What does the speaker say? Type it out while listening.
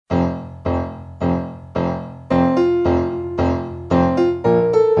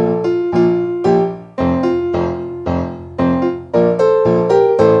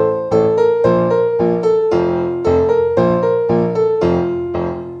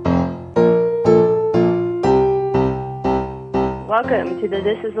Welcome to the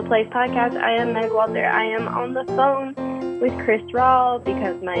This Is the Place podcast. I am Meg Walter. I am on the phone with Chris Rawl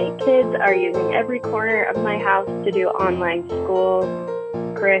because my kids are using every corner of my house to do online school.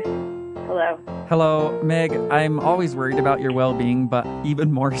 Chris, hello. Hello, Meg. I'm always worried about your well-being, but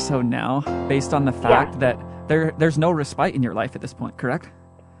even more so now, based on the fact that there's no respite in your life at this point, correct?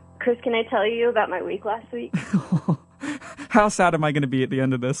 Chris, can I tell you about my week last week? How sad am I going to be at the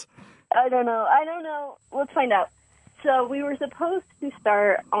end of this? I don't know. Let's find out. So we were supposed to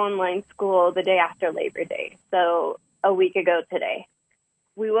start online school the day after Labor Day, so a week ago today.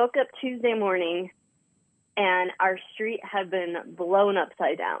 We woke up Tuesday morning, and our street had been blown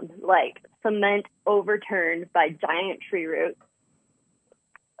upside down, like cement overturned by giant tree roots.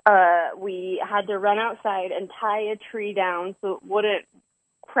 We had to run outside and tie a tree down so it wouldn't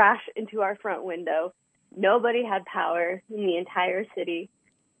crash into our front window. Nobody had power in the entire city.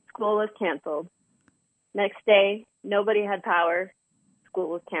 School was canceled. Next day, nobody had power. School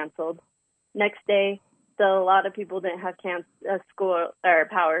was canceled. Next day, still a lot of people didn't have school or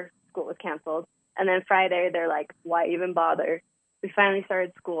power. School was canceled. And then Friday, they're like, why even bother? We finally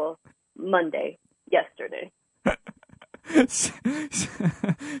started school Monday, yesterday.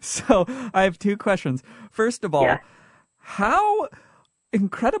 So I have two questions. First of all, How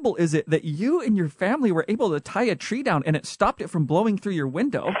incredible is it that you and your family were able to tie a tree down and it stopped it from blowing through your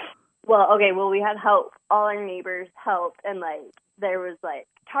window? Well, we had help. All our neighbors helped, and there was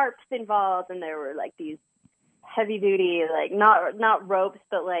tarps involved, and there were these heavy duty not ropes,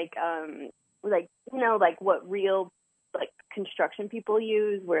 but what real construction people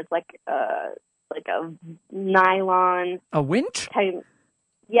use, where it's a nylon, a winch type.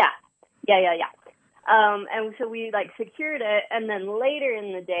 Yeah. And so we secured it, and then later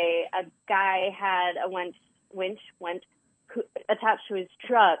in the day, a guy had a winch attached to his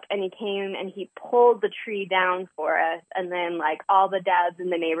truck, and he came and he pulled the tree down for us, and then all the dads in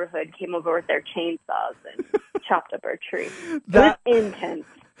the neighborhood came over with their chainsaws and chopped up our tree. It was intense.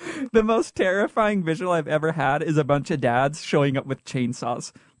 The most terrifying visual I've ever had is a bunch of dads showing up with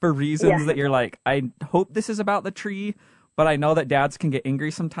chainsaws for reasons that you're like, I hope this is about the tree, but I know that dads can get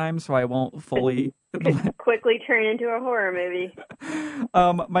angry sometimes, so I won't fully quickly turn into a horror movie.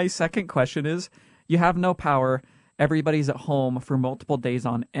 My second question is, you have no power. Everybody's at home for multiple days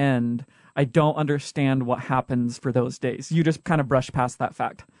on end. I don't understand what happens for those days. You just kind of brush past that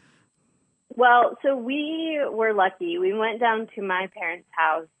fact. Well, so we were lucky. We went down to my parents'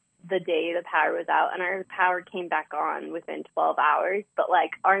 house the day the power was out, and our power came back on within 12 hours. But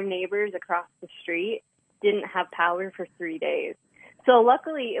our neighbors across the street didn't have power for 3 days. So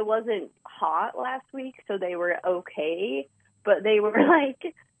luckily it wasn't hot last week, so they were okay. But they were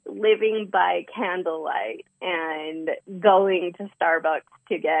living by candlelight and going to Starbucks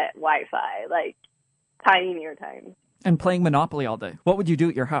to get Wi-Fi, pioneer times. And playing Monopoly all day. What would you do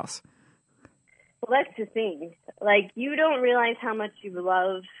at your house? Well, that's the thing. You don't realize how much you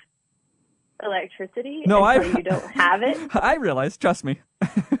love electricity until you don't have it. I realize, trust me.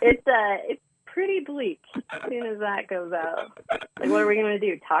 It's pretty bleak as soon as that goes out. What are we going to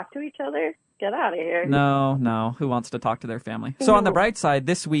do? Talk to each other? Get out of here. No. Who wants to talk to their family? So on the bright side,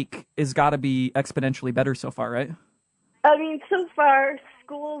 this week has got to be exponentially better so far, right? I mean, so far,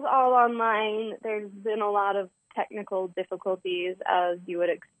 school's all online. There's been a lot of technical difficulties, as you would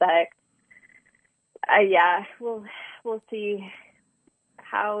expect. We'll see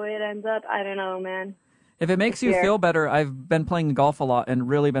how it ends up. I don't know, man. If it makes you feel better, I've been playing golf a lot and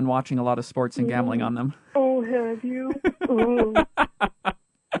really been watching a lot of sports and gambling on them. Oh, have you?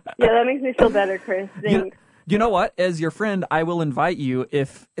 Yeah, that makes me feel better, Chris. Thanks. You know what? As your friend, I will invite you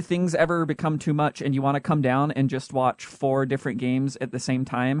if things ever become too much and you want to come down and just watch 4 different games at the same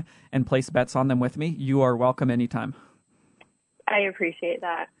time and place bets on them with me. You are welcome anytime. I appreciate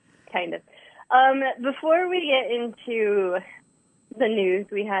that, kind of. Before we get into the news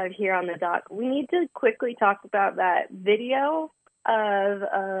we have here on the dock, we need to quickly talk about that video of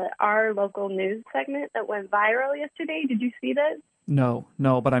our local news segment that went viral yesterday. Did you see that? No,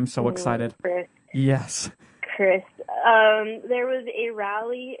 but I'm so excited. Chris. Yes. Chris, there was a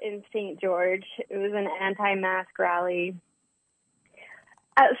rally in St. George. It was an anti-mask rally.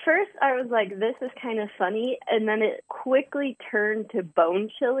 At first, I was like, this is kind of funny, and then it quickly turned to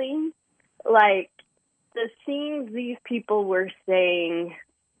bone-chilling. The things these people were saying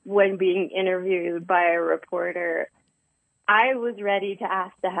when being interviewed by a reporter, I was ready to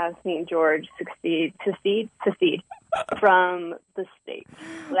ask to have St. George secede from the state.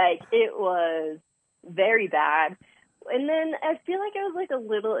 It was very bad. And then I feel like I was a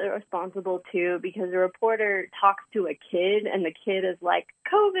little irresponsible too, because the reporter talks to a kid and the kid is like,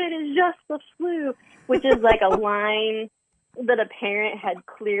 COVID is just the flu, which is a line that a parent had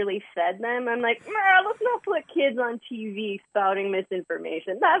clearly fed them. I'm like, nah, let's not put kids on TV spouting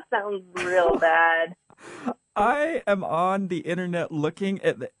misinformation. That sounds real bad. I am on the internet looking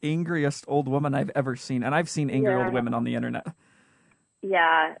at the angriest old woman I've ever seen, and I've seen angry old women on the internet.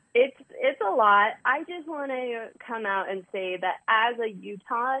 Yeah, it's a lot. I just want to come out and say that as a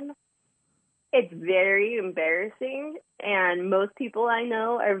Utahn, it's very embarrassing, and most people I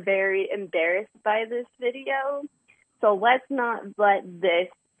know are very embarrassed by this video. So let's not let this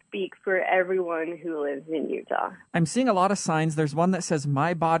speak for everyone who lives in Utah. I'm seeing a lot of signs. There's one that says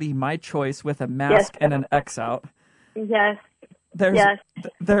 "My body, my choice" with a mask and an X out. Yes.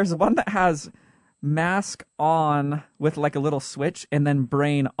 There's one that has mask on with like a little switch and then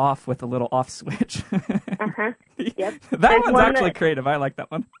brain off with a little off switch. Yep. That one's actually creative. I like that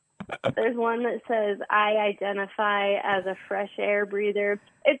one. There's one that says, I identify as a fresh air breather.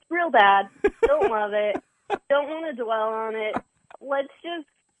 It's real bad. Don't love it. Don't want to dwell on it. Let's just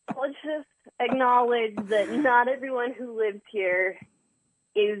acknowledge that not everyone who lives here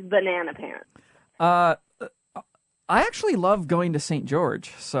is banana pants. I actually love going to St.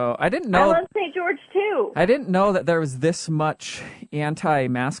 George, so I didn't know. I love St. George too. I didn't know that there was this much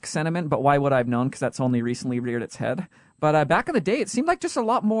anti-mask sentiment, but why would I have known? Because that's only recently reared its head. But back in the day, it seemed like just a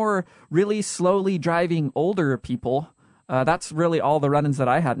lot more really slowly driving older people. That's really all the run-ins that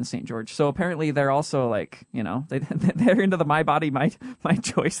I had in St. George. So apparently they're also like, they're into the my body, my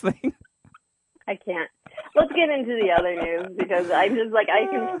choice thing. I can't. Let's get into the other news because I'm just like, I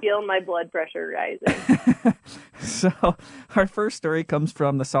can feel my blood pressure rising. So our first story comes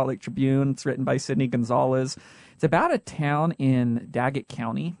from the Salt Lake Tribune. It's written by Sydney Gonzalez. It's about a town in Daggett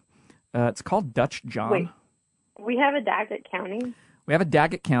County. It's called Dutch John. Wait, we have a Daggett County? We have a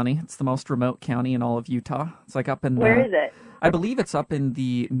Daggett County. It's the most remote county in all of Utah. It's like up in... Where is it? I believe it's up in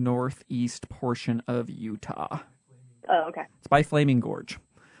the northeast portion of Utah. Oh, okay. It's by Flaming Gorge.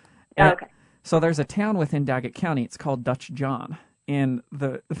 Okay. So there's a town within Daggett County. It's called Dutch John. And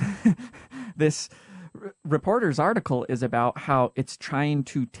this reporter's article is about how it's trying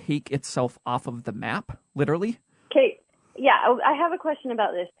to take itself off of the map, literally. Okay. Yeah, I have a question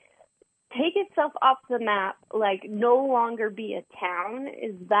about this. Take itself off the map, like no longer be a town.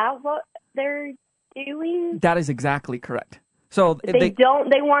 Is that what they're doing? That is exactly correct. So they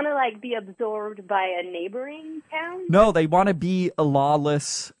want to like be absorbed by a neighboring town? No, they want to be a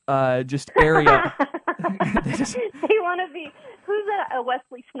lawless just area. They want to be, who's a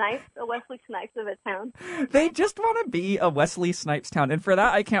Wesley Snipes? A Wesley Snipes of a town? They just want to be a Wesley Snipes town, and for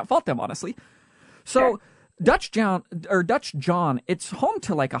that I can't fault them, honestly. So sure. Dutch John, it's home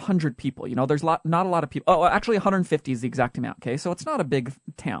to like 100 people. There's not a lot of people. Oh, actually 150 is the exact amount. Okay, so it's not a big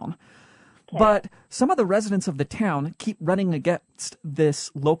town. Okay. But some of the residents of the town keep running against this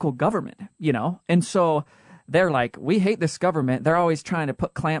local government, and so they're like, we hate this government. They're always trying to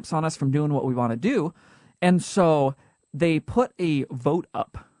put clamps on us from doing what we want to do. And so they put a vote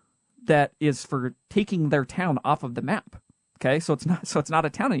up that is for taking their town off of the map. Okay, so it's not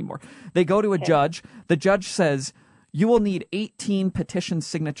a town anymore. They go to a judge. The judge says, you will need 18 petition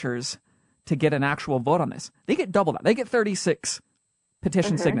signatures to get an actual vote on this. They get double that. They get 36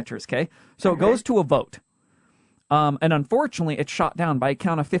 petition signatures, okay? So it goes to a vote. And unfortunately, it's shot down by a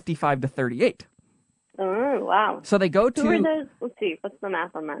count of 55 to 38. Oh, wow. So they go to... Let's see, what's the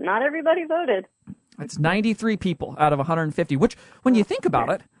math on that? Not everybody voted. It's 93 people out of 150, which, when you think about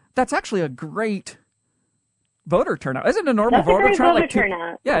it, that's actually a great voter turnout. Isn't a normal voter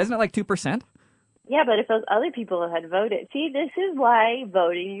turnout? Yeah, isn't it like 2%? Yeah, but if those other people had voted... See, this is why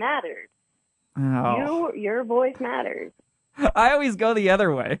voting matters. Oh. Your voice matters. I always go the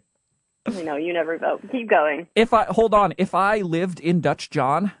other way. No, you never vote. Keep going. If I lived in Dutch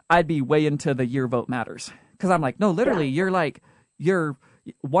John, I'd be way into the your vote matters. Because I'm like, no, literally, you're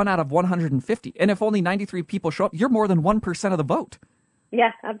 1 out of 150. And if only 93 people show up, you're more than 1% of the vote.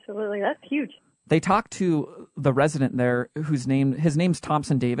 Yeah, absolutely. That's huge. They talked to the resident there his name's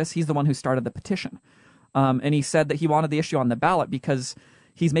Thompson Davis. He's the one who started the petition. And he said that he wanted the issue on the ballot because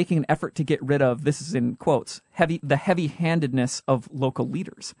he's making an effort to get rid of, this is in quotes, the heavy-handedness of local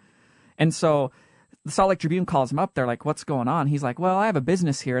leaders. And so the Salt Lake Tribune calls him up. They're like, what's going on? He's like, well, I have a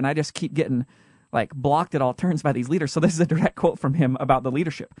business here, and I just keep getting like blocked at all turns by these leaders. So this is a direct quote from him about the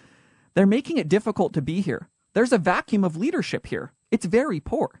leadership. They're making it difficult to be here. There's a vacuum of leadership here. It's very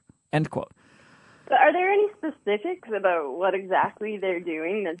poor, end quote. But are there any specifics about what exactly they're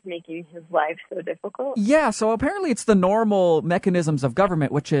doing that's making his life so difficult? Yeah, so apparently it's the normal mechanisms of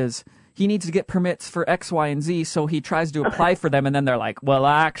government, which is he needs to get permits for X, Y, and Z, so he tries to apply for them, and then they're like, well,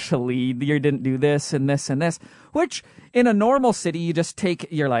 actually, you didn't do this and this and this, which in a normal city,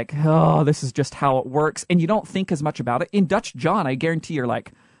 you're like, oh, this is just how it works, and you don't think as much about it. In Dutch John, I guarantee you're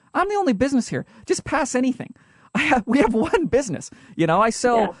like, I'm the only business here. Just pass anything. We have one business. I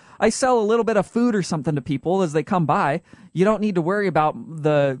sell a little bit of food or something to people as they come by. You don't need to worry about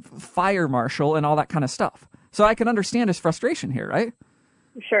the fire marshal and all that kind of stuff. So I can understand his frustration here, right?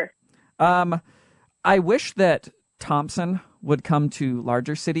 Sure. I wish that Thompson would come to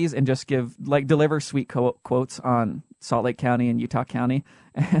larger cities and just deliver sweet quotes on Salt Lake County and Utah County.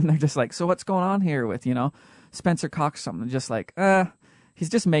 And they're just like, so what's going on here with, Spencer Cox, something just like, he's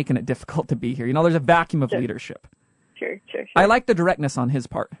just making it difficult to be here. There's a vacuum of leadership. Sure. I like the directness on his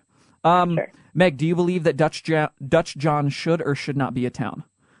part. Sure. Meg, do you believe that Dutch John should or should not be a town?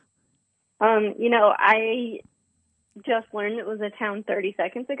 I just learned it was a town 30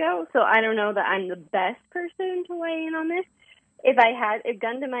 seconds ago, so I don't know that I'm the best person to weigh in on this. If I had a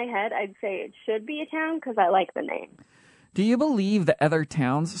gun to my head, I'd say it should be a town because I like the name. Do you believe that other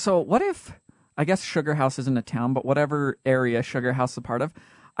towns... So what if... I guess Sugar House isn't a town, but whatever area Sugar House is a part of,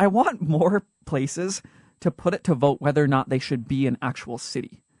 I want more places to put it to vote whether or not they should be an actual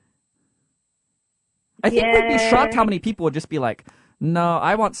city. I think we'd be shocked how many people would just be like, no,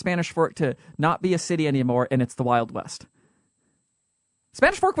 I want Spanish Fork to not be a city anymore, and it's the Wild West.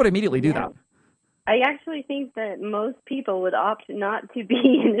 Spanish Fork would immediately do that. I actually think that most people would opt not to be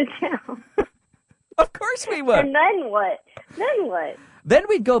in a town. Of course we would. And then what? Then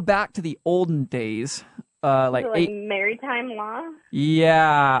we'd go back to the olden days. Like maritime law?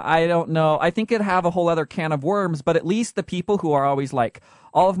 Yeah, I don't know. I think it'd have a whole other can of worms, but at least the people who are always like,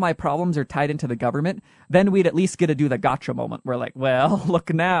 all of my problems are tied into the government, then we'd at least get to do the gotcha moment. We're like, well,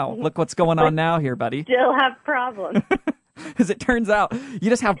 look now. Look what's going on now here, buddy. Still have problems. As it turns out, you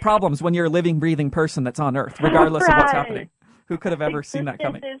just have problems when you're a living, breathing person that's on Earth, regardless of what's happening. Who could have ever seen that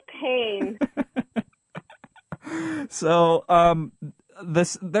coming? This is pain. So,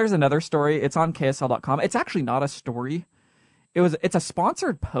 there's another story. It's on KSL.com. It's actually not a story. It's a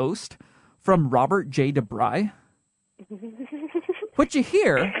sponsored post from Robert J. DeBry. Which you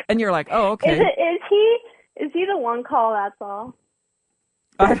hear, and you're like, oh, okay. Is he the one call, that's all?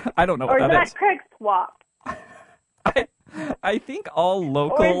 I don't know what that is. Or is that Craig Swap? I think all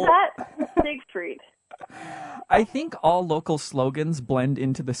local... Or is that Siegfried? I think all local slogans blend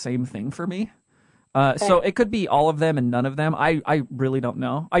into the same thing for me. So it could be all of them and none of them. I really don't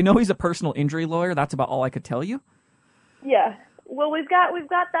know. I know he's a personal injury lawyer. That's about all I could tell you. Yeah. Well, we've got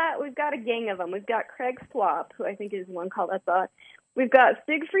a gang of them. We've got Craig Swap, who I think is one called I thought. We've got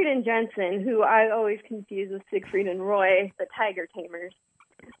Siegfried and Jensen, who I always confuse with Siegfried and Roy, the Tiger Tamers.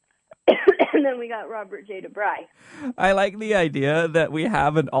 And then we got Robert J. DeBry. I like the idea that we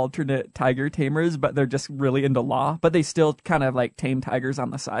have an alternate Tiger Tamers, but they're just really into law, but they still kind of like tame tigers on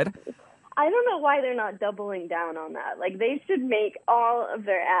the side. I don't know why they're not doubling down on that. Like, they should make all of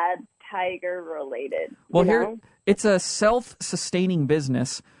their ads tiger-related. Well, here, it's a self-sustaining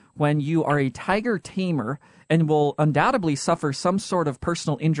business when you are a tiger tamer and will undoubtedly suffer some sort of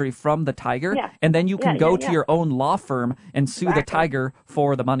personal injury from the tiger, and then you can go to your own law firm and sue the tiger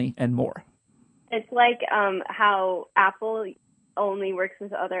for the money and more. It's like how Apple only works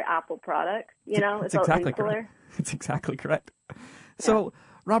with other Apple products, It's exactly correct. It's exactly correct. So,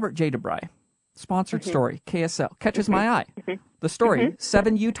 Robert J. DeBry, sponsored story, KSL, catches my eye. The story,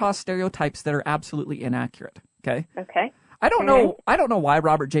 7 Utah stereotypes that are absolutely inaccurate. Okay? Okay. I don't know why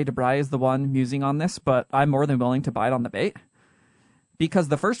Robert J. DeBry is the one musing on this, but I'm more than willing to bite on the bait. Because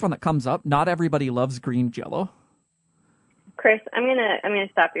the first one that comes up, not everybody loves green Jell-O. Chris, I'm gonna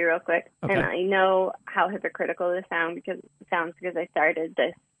stop you real quick. Okay. And I know how hypocritical this sounds because I started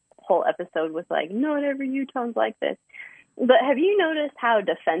this whole episode with like, not every Utahns like this. But have you noticed how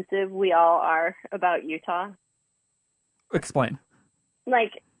defensive we all are about Utah? Explain.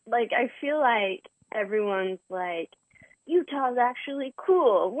 Like I feel like everyone's like, Utah's actually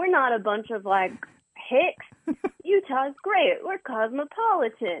cool. We're not a bunch of like hicks. Utah's great. We're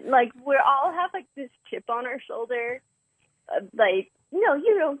cosmopolitan. Like, we all have like this chip on our shoulder. Like, no,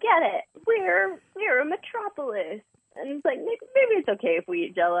 you don't get it. We're a metropolis. And it's like, maybe it's okay if we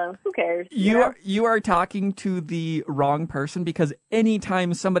eat Jell-O. Who cares? You are talking to the wrong person, because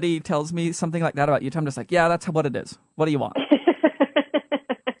anytime somebody tells me something like that about Utah, I'm just like, yeah, that's what it is. What do you want?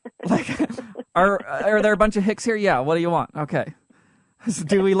 Like, are there a bunch of hicks here? Yeah. What do you want? Okay.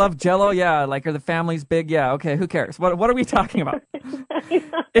 Do we love Jell-O? Yeah. Like, are the families big? Yeah. Okay. Who cares? What are we talking about?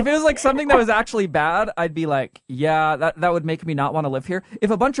 If it was like something that was actually bad, I'd be like, yeah, that would make me not want to live here.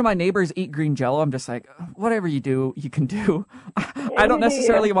 If a bunch of my neighbors eat green Jell-O, I'm just like, whatever you do, you can do. I don't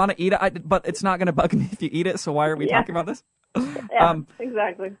necessarily want to eat it, but it's not going to bug me if you eat it. So why are we talking about this? Yeah,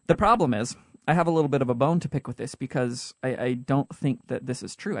 exactly. The problem is, I have a little bit of a bone to pick with this because I don't think that this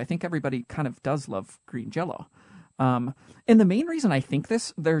is true. I think everybody kind of does love green Jell-O. And the main reason I think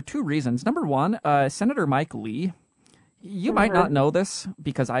this, there are two reasons. Number one, Senator Mike Lee, you might not know this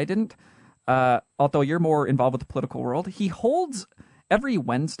because I didn't, although you're more involved with the political world. He holds every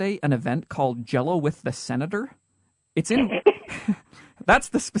Wednesday an event called Jell-O with the Senator. It's in, that's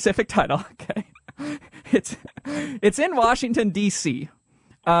the specific title, okay? It's in Washington, D.C.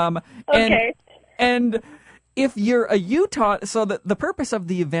 Okay. And if you're a Utah, so the purpose of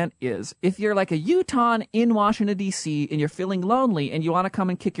the event is, if you're like a Utahn in Washington, D.C., and you're feeling lonely and you want to come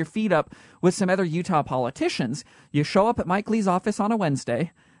and kick your feet up with some other Utah politicians, you show up at Mike Lee's office on a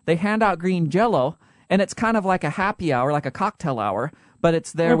Wednesday, they hand out green Jell-O, and it's kind of like a happy hour, like a cocktail hour, but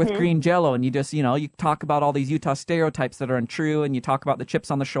it's there with green Jell-O, and you just, you talk about all these Utah stereotypes that are untrue, and you talk about the chips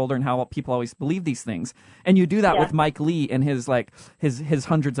on the shoulder and how people always believe these things. And you do that with Mike Lee and his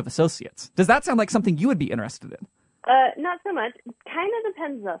hundreds of associates. Does that sound like something you would be interested in? Not so much. Kind of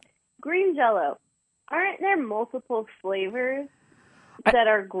depends, though. Green Jell-O. Aren't there multiple flavors that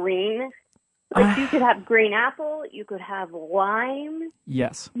are green? Like, you could have green apple, you could have lime.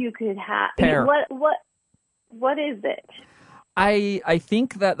 Yes. You could have... Pear. What is it? I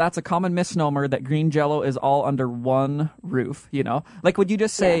think that's a common misnomer that green Jell-O is all under one roof, Like, would you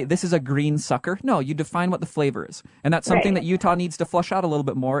just say, this is a green sucker? No, you define what the flavor is. And that's something that Utah needs to flush out a little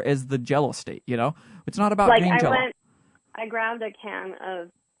bit more is the Jell-O state, It's not about green Jell-O. I grabbed a can of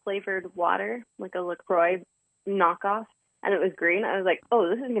flavored water, like a LaCroix knockoff, and it was green. I was like, oh,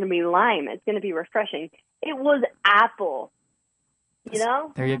 this is going to be lime. It's going to be refreshing. It was apple,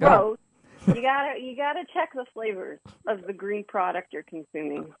 There you go. So, you gotta check the flavors of the green product you're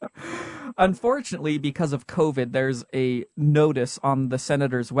consuming. Unfortunately, because of COVID, there's a notice on the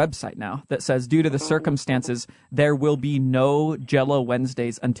senator's website now that says, due to the circumstances, there will be no Jell-O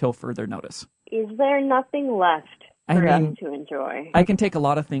Wednesdays until further notice. Is there nothing left for us to enjoy? I can take a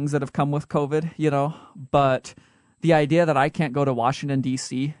lot of things that have come with COVID, but the idea that I can't go to Washington,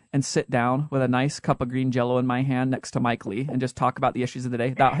 D.C. and sit down with a nice cup of green Jell-O in my hand next to Mike Lee and just talk about the issues of the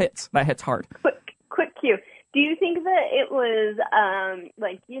day, that hits hard. Quick cue. Do you think that it was,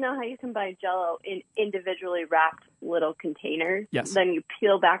 how you can buy Jell-O in individually wrapped little containers? Yes. Then you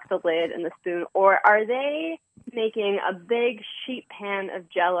peel back the lid and the spoon, or are they making a big sheet pan of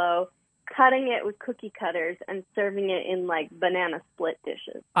Jell-O, cutting it with cookie cutters and serving it in like banana split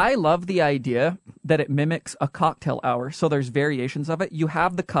dishes? I love the idea that it mimics a cocktail hour. So there's variations of it. You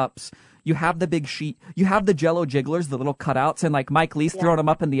have the cups, you have the big sheet, you have the Jell-O jigglers, the little cutouts, and like Mike Lee's throwing them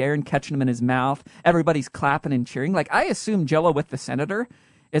up in the air and catching them in his mouth. Everybody's clapping and cheering. Like, I assume Jell-O with the senator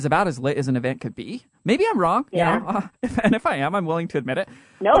is about as lit as an event could be. Maybe I'm wrong. Yeah. And if I am, I'm willing to admit it.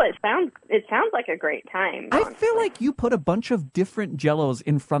 No, it sounds like a great time. I feel like you put a bunch of different Jell-Os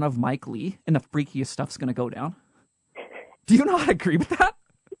in front of Mike Lee, and the freakiest stuff's going to go down. Do you not agree with that?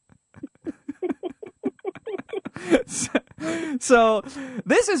 So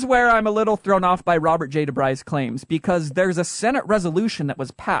this is where I'm a little thrown off by Robert J. DeBry's claims, because there's a Senate resolution that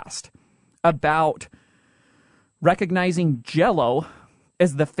was passed about recognizing Jell-O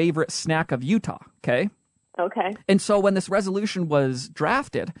as the favorite snack of Utah, okay? Okay. And so when this resolution was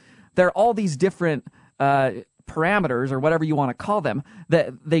drafted, there are all these different parameters, or whatever you want to call them,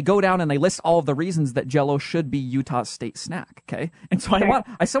 that they go down and they list all of the reasons that Jell-O should be Utah's state snack, okay? And so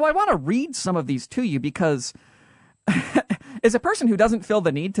I want to read some of these to you, because as a person who doesn't feel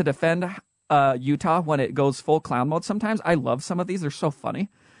the need to defend Utah when it goes full clown mode sometimes, I love some of these. They're so funny.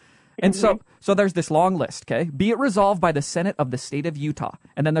 And so there's this long list, okay? Be it resolved by the Senate of the state of Utah.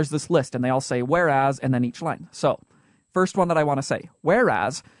 And then there's this list, and they all say, whereas, and then each line. So, first one that I want to say,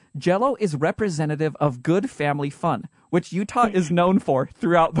 whereas, Jell-O is representative of good family fun, which Utah is known for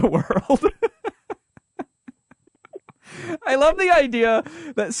throughout the world. I love the idea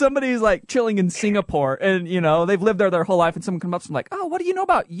that somebody's like chilling in Singapore and, they've lived there their whole life, and someone comes up and like, oh, what do you know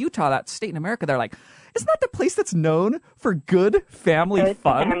about Utah, that state in America? They're like, isn't that the place that's known for good family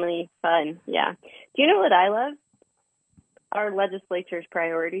fun? Family fun, yeah. Do you know what I love? Our legislature's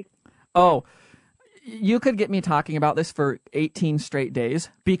priorities. Oh, you could get me talking about this for 18 straight days,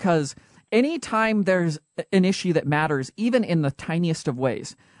 because anytime there's an issue that matters, even in the tiniest of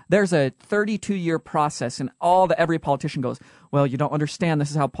ways, there's a 32-year process, and every politician goes, well, you don't understand. This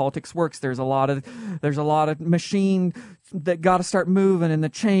is how politics works. There's a lot of machine that got to start moving, and the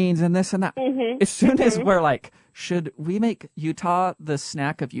chains and this and that. Mm-hmm. As soon as we're like, should we make Utah the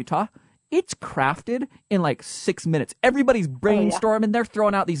snack of Utah? It's crafted in like 6 minutes. Everybody's brainstorming. They're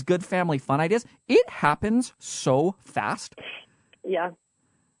throwing out these good family fun ideas. It happens so fast. Yeah.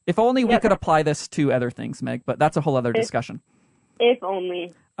 If only we could apply this to other things, Meg, but that's a whole other discussion. If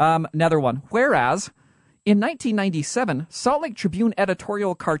only. Another one. Whereas, in 1997, Salt Lake Tribune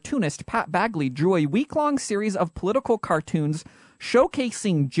editorial cartoonist Pat Bagley drew a week-long series of political cartoons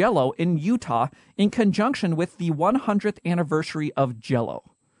showcasing Jell-O in Utah in conjunction with the 100th anniversary of Jell-O.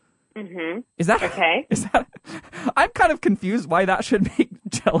 Mm-hmm. Is that okay? I'm kind of confused why that should make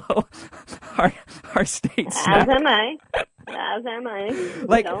Jell-O our state snack. As am I.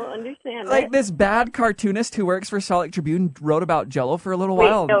 Like, I don't understand like it. this bad cartoonist who works for Salt Lake Tribune wrote about Jell-O for a little Wait,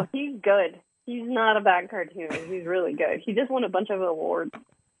 while. no, he's good. He's not a bad cartoonist. He's really good. He just won a bunch of awards.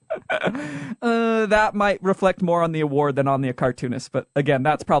 That might reflect more on the award than on the cartoonist, but again,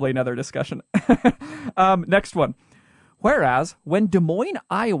 that's probably another discussion. Next one. Whereas, when Des Moines,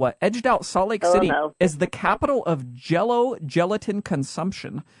 Iowa edged out Salt Lake City as the capital of Jell-O gelatin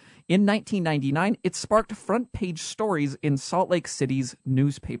consumption, in 1999, it sparked front-page stories in Salt Lake City's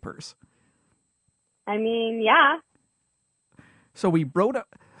newspapers. I mean, yeah. So we wrote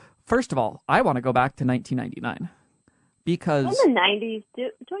up... First of all, I want to go back to 1999. Because... In the 90s,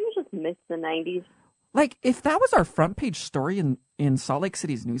 don't you just miss the 90s? Like, if that was our front-page story in Salt Lake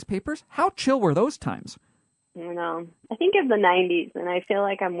City's newspapers, how chill were those times? You know, I think of the 90s, and I feel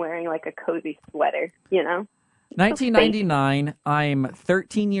like I'm wearing, like, a cozy sweater, you know? 1999, I'm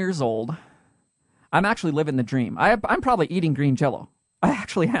 13 years old. I'm actually living the dream. I'm probably eating green Jell-O. I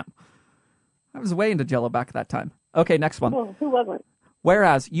actually am. I was way into Jell-O back at that time. Okay, next one. Well, who wasn't?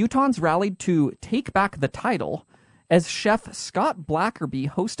 Whereas Utahns rallied to take back the title as chef Scott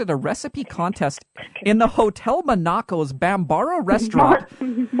Blackerby hosted a recipe contest in the Hotel Monaco's Bambara restaurant.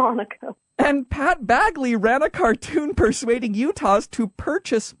 Monaco. And Pat Bagley ran a cartoon persuading Utahns to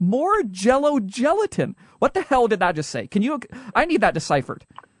purchase more Jell-O gelatin. What the hell did that just say? I need that deciphered.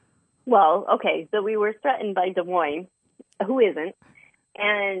 Well, okay, so we were threatened by Des Moines, who isn't,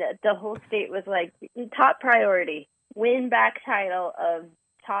 and the whole state was like, top priority, win back title of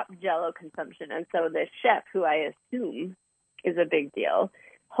top Jell-O consumption. And so the chef, who I assume is a big deal,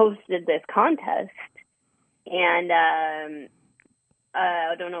 hosted this contest, and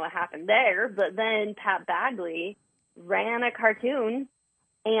I don't know what happened there, but then Pat Bagley ran a cartoon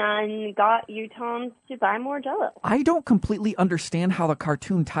and got Utahns to buy more Jell-O. I don't completely understand how the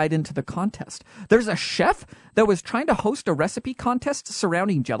cartoon tied into the contest. There's a chef that was trying to host a recipe contest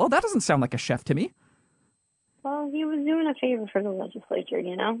surrounding Jell-O? That doesn't sound like a chef to me. Well, he was doing a favor for the legislature,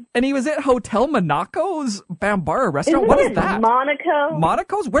 you know? And he was at Hotel Monaco's Bambara restaurant? What is that? Monaco.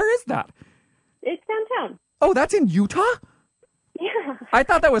 Monaco's? Where is that? It's downtown. Oh, that's in Utah? Yeah. I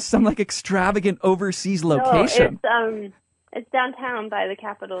thought that was some like extravagant overseas location. No, it's downtown by the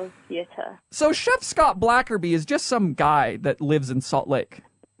Capitol Theater. So Chef Scott Blackerby is just some guy that lives in Salt Lake.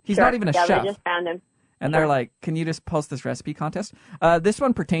 He's not even a chef. They just found him. And they're like, can you just post this recipe contest? This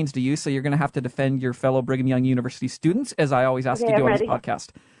one pertains to you, so you're going to have to defend your fellow Brigham Young University students, as I always ask you to do on this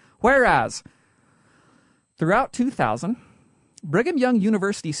podcast. Whereas, throughout 2000, Brigham Young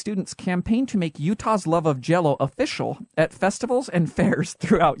University students campaigned to make Utah's love of Jell-O official at festivals and fairs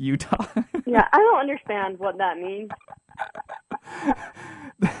throughout Utah. Yeah, I don't understand what that means.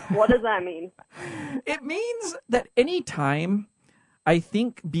 What does that mean? It means that anytime I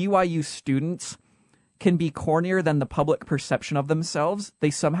think BYU students can be cornier than the public perception of themselves, they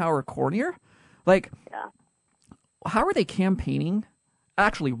somehow are cornier. Like, how are they campaigning?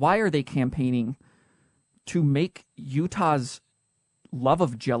 Actually, why are they campaigning to make Utah's love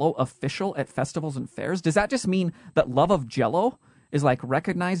of Jell-O official at festivals and fairs? Does that just mean that love of Jell-O is like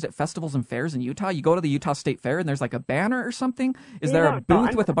recognized at festivals and fairs in Utah? You go to the Utah State Fair and there's like a banner or something? Is there a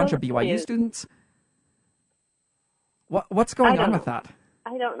booth with a bunch of BYU students? What's going on with that?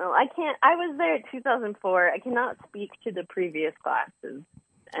 I don't know. I was there in 2004. I cannot speak to the previous classes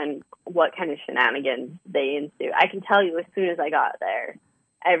and what kind of shenanigans they ensue. I can tell you as soon as I got there,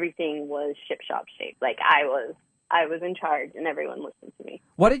 everything was ship-shop shaped. Like I was in charge and everyone listened to me.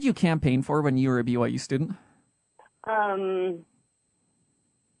 What did you campaign for when you were a BYU student? Dutch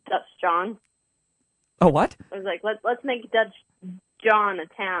John. Oh, what? I was like, let's make Dutch John a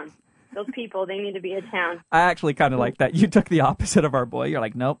town. Those people, they need to be a town. I actually kind of like that. You took the opposite of our boy. You're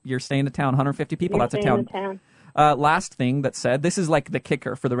like, nope, you're staying in town. 150 people, that's a town. Last thing that said, this is like the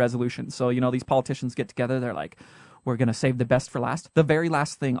kicker for the resolution. So, you know, these politicians get together. They're like, we're going to save the best for last. The very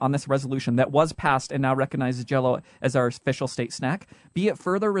last thing on this resolution that was passed and now recognizes Jell-O as our official state snack, be it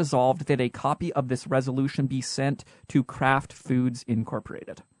further resolved that a copy of this resolution be sent to Kraft Foods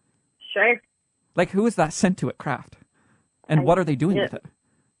Incorporated. Sure. Like, who is that sent to at Kraft? And what are they doing with it?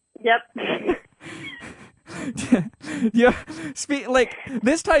 Yep. Yeah. Like,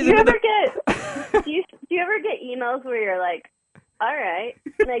 this ties into do you ever get emails where you're like, all right,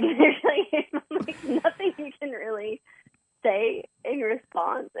 like, there's like nothing you can really say in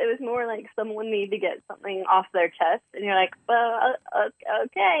response. It was more like someone needed to get something off their chest, and you're like, well,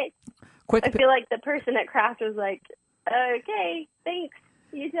 okay. I feel like the person at Kraft was like, okay, thanks,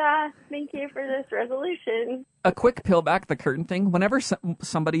 Utah. Thank you for this resolution. A quick peel back the curtain thing. Whenever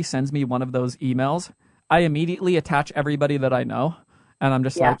somebody sends me one of those emails, I immediately attach everybody that I know. And I'm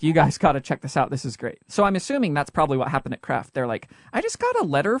just like, you guys got to check this out. This is great. So I'm assuming that's probably what happened at Kraft. They're like, I just got a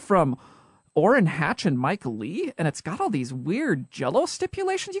letter from Orrin Hatch and Mike Lee, and it's got all these weird Jell-O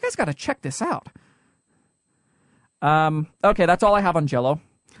stipulations. You guys got to check this out. Okay, that's all I have on Jell-O.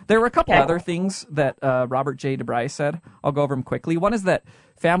 There were a couple other things that Robert J. DeBry said. I'll go over them quickly. One is that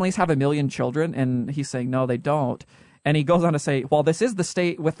families have 1 million children, and he's saying, no, they don't. And he goes on to say, well, this is the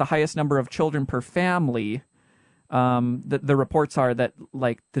state with the highest number of children per family. The reports are that,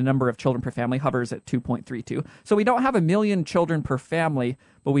 like, the number of children per family hovers at 2.32. So we don't have 1 million children per family,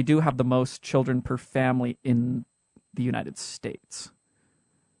 but we do have the most children per family in the United States.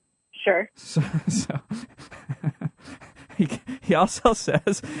 Sure. So he also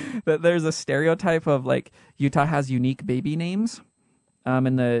says that there's a stereotype of, like, Utah has unique baby names.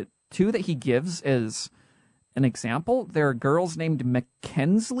 And the two that he gives is an example. There are girls named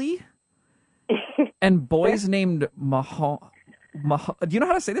Mackenzie and boys named do you know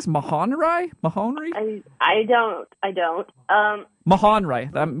how to say this? Mahonri? I don't.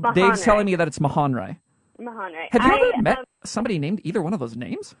 Mahonri. Dave's telling me that it's Mahonri. Mahonri. Have you ever met somebody named either one of those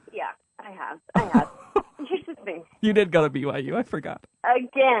names? Yeah, I have. Here's the thing. You did go to BYU. I forgot.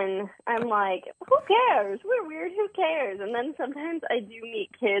 Again, I'm like, who cares? We're weird. Who cares? And then sometimes I do meet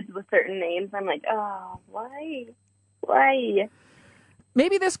kids with certain names. I'm like, oh, why?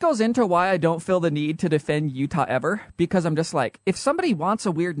 Maybe this goes into why I don't feel the need to defend Utah ever, because I'm just like, if somebody wants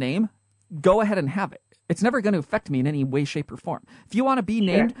a weird name, go ahead and have it. It's never going to affect me in any way, shape, or form. If you want to be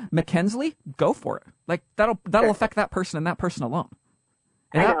named Mackenzie, go for it. Like, that'll affect that person and that person alone.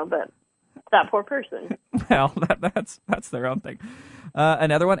 And I know, but that poor person. Well, that's their own thing.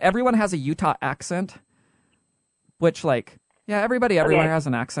 Another one, everyone has a Utah accent, which, like, yeah, everybody everywhere has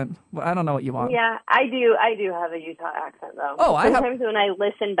an accent. Well, I don't know what you want. Yeah, I do. I do have a Utah accent, though. Oh, sometimes when I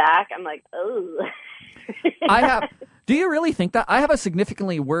listen back, I'm like, oh. I have. Do you really think that? I have a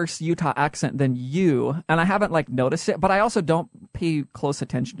significantly worse Utah accent than you, and I haven't, like, noticed it, but I also don't pay close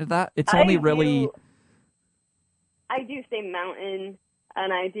attention to that. It's only I do say mountain,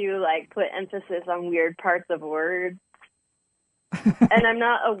 and I do, like, put emphasis on weird parts of words. And I'm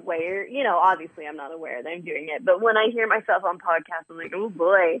not aware, obviously I'm not aware that I'm doing it. But when I hear myself on podcasts, I'm like, oh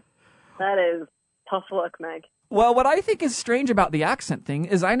boy, that is tough luck, Meg. Well, what I think is strange about the accent thing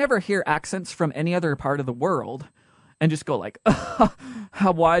is I never hear accents from any other part of the world and just go like,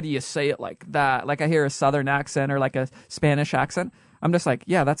 why do you say it like that? Like I hear a Southern accent or like a Spanish accent. I'm just like,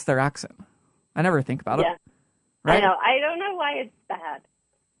 yeah, that's their accent. I never think about it. Right? I know. I don't know why it's bad.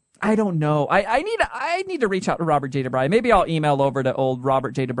 I don't know. I need to reach out to Robert J. DeBry. Maybe I'll email over to old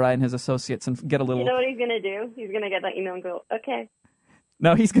Robert J. DeBry and his associates and get a little... You know what he's going to do? He's going to get that email and go, okay.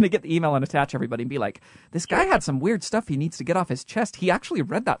 No, he's going to get the email and attach everybody and be like, this guy had some weird stuff he needs to get off his chest. He actually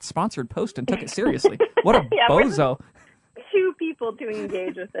read that sponsored post and took it seriously. What a bozo. Two people to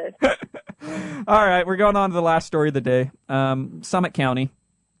engage with this. All right, we're going on to the last story of the day. Summit County.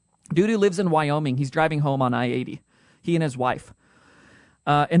 Dude who lives in Wyoming. He's driving home on I-80. He and his wife.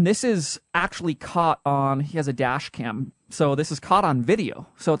 And this is actually caught on, he has a dash cam. So this is caught on video.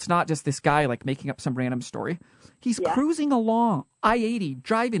 So it's not just this guy like making up some random story. He's cruising along I-80,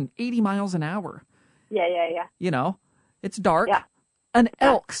 driving 80 miles an hour. Yeah. It's dark. Yeah. An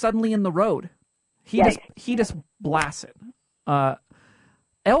elk suddenly in the road. He just blasts it.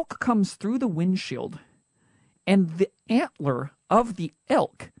 Elk comes through the windshield, and the antler of the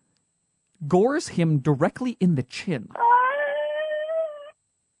elk gores him directly in the chin.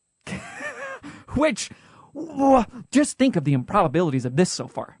 Which, just think of the improbabilities of this so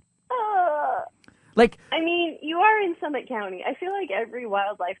far. I mean, you are in Summit County. I feel like every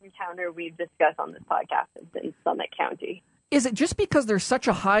wildlife encounter we've discussed on this podcast has been Summit County. Is it just because there's such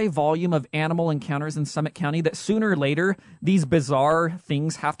a high volume of animal encounters in Summit County that sooner or later these bizarre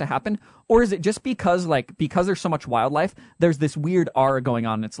things have to happen? Or is it just because there's so much wildlife, there's this weird aura going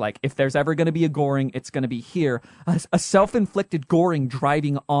on? It's like, if there's ever going to be a goring, it's going to be here. A self-inflicted goring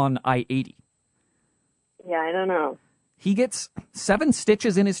driving on I-80. Yeah, I don't know. He gets 7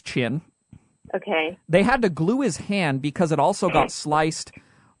 stitches in his chin. Okay. They had to glue his hand because it also got sliced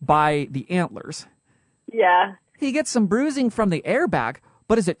by the antlers. Yeah. He gets some bruising from the airbag,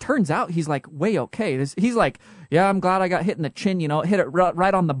 but as it turns out, he's like way okay. He's like, yeah, I'm glad I got hit in the chin, it hit it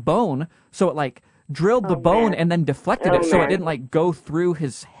right on the bone, so it like drilled the bone and then deflected it, so it didn't like go through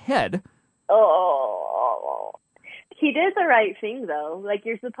his head. Oh. He did the right thing, though. Like,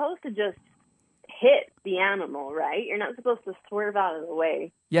 you're supposed to just hit the animal, right? You're not supposed to swerve out of the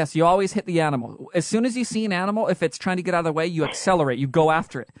way. Yes, you always hit the animal. As soon as you see an animal, if it's trying to get out of the way, you accelerate. You go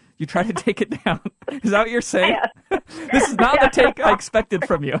after it. You try to take it down. Is that what you're saying? Yeah. This is not the take I expected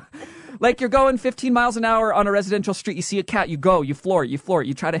from you. Like, you're going 15 miles an hour on a residential street. You see a cat, you go, you floor it,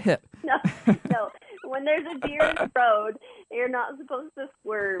 you try to hit. No. When there's a deer in the road, you're not supposed to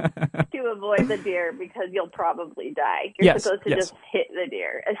swerve to avoid the deer because you'll probably die. You're supposed to just hit the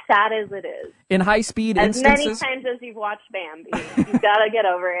deer, as sad as it is. In high-speed instances... As many times as you've watched Bambi, you've got to get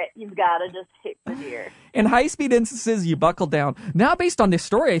over it. You've got to just hit the deer. In high-speed instances, you buckle down. Now, based on this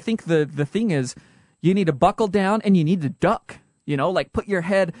story, I think the thing is you need to buckle down and you need to duck. Like put your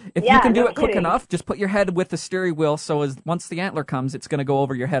head, if you can do it quick enough, just put your head with the steering wheel so as once the antler comes, it's going to go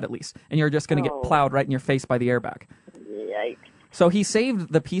over your head at least. And you're just going to get plowed right in your face by the airbag. Yikes. So he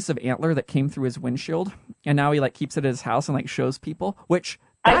saved the piece of antler that came through his windshield, and now he keeps it at his house and shows people, which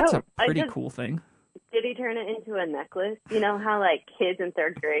that's a pretty cool thing. Did he turn it into a necklace? You know how kids in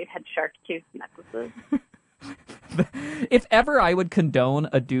 3rd grade had shark tooth necklaces? If ever I would condone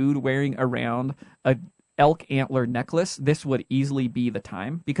a dude wearing around a elk antler necklace, this would easily be the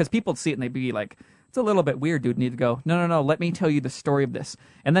time, because people would see it and they'd be like, it's a little bit weird, dude. Need to go, no, let me tell you the story of this.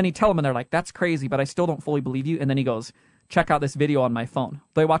 And then he'd tell them and they're like, that's crazy, but I still don't fully believe you. And then he goes, check out this video on my phone.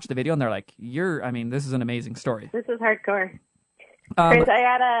 They watch the video and they're like, this is an amazing story. This is hardcore. Chris,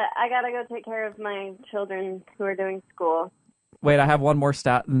 I gotta go take care of my children who are doing school. Wait, I have one more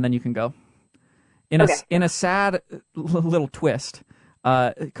stat and then you can go. In a sad little twist,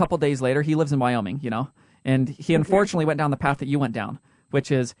 a couple days later, he lives in Wyoming, and he unfortunately went down the path that you went down,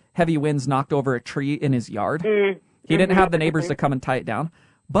 which is heavy winds knocked over a tree in his yard. He didn't have the neighbors to come and tie it down.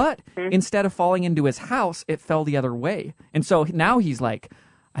 But instead of falling into his house, it fell the other way. And so now he's like,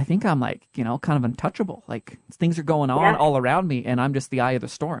 I think I'm kind of untouchable. Things are going on all around me, and I'm just the eye of the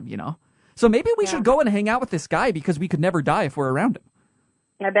storm, So maybe we should go and hang out with this guy because we could never die if we're around him.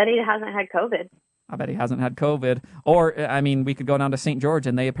 I bet he hasn't had COVID. I bet he hasn't had COVID. Or, we could go down to St. George,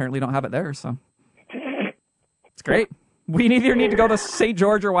 and they apparently don't have it there, so... It's great. We either need to go to St.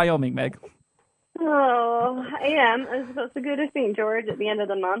 George or Wyoming, Meg. Oh, I am. I'm supposed to go to St. George at the end of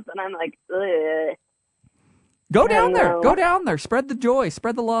the month, and I'm like, ugh. Go down there. Go down there. Spread the joy.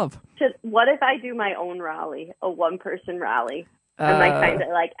 Spread the love. What if I do my own rally, a one-person rally? And kind of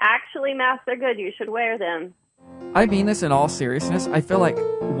actually, masks are good. You should wear them. I mean this in all seriousness. I feel like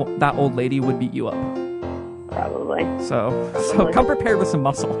that old lady would beat you up. Probably. So come prepared with some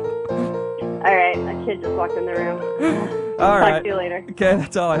muscle. All right. A kid just walked in the room. All right. Talk to you later. Okay,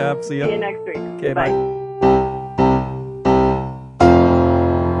 that's all I have. See you. See you next week. Okay, bye.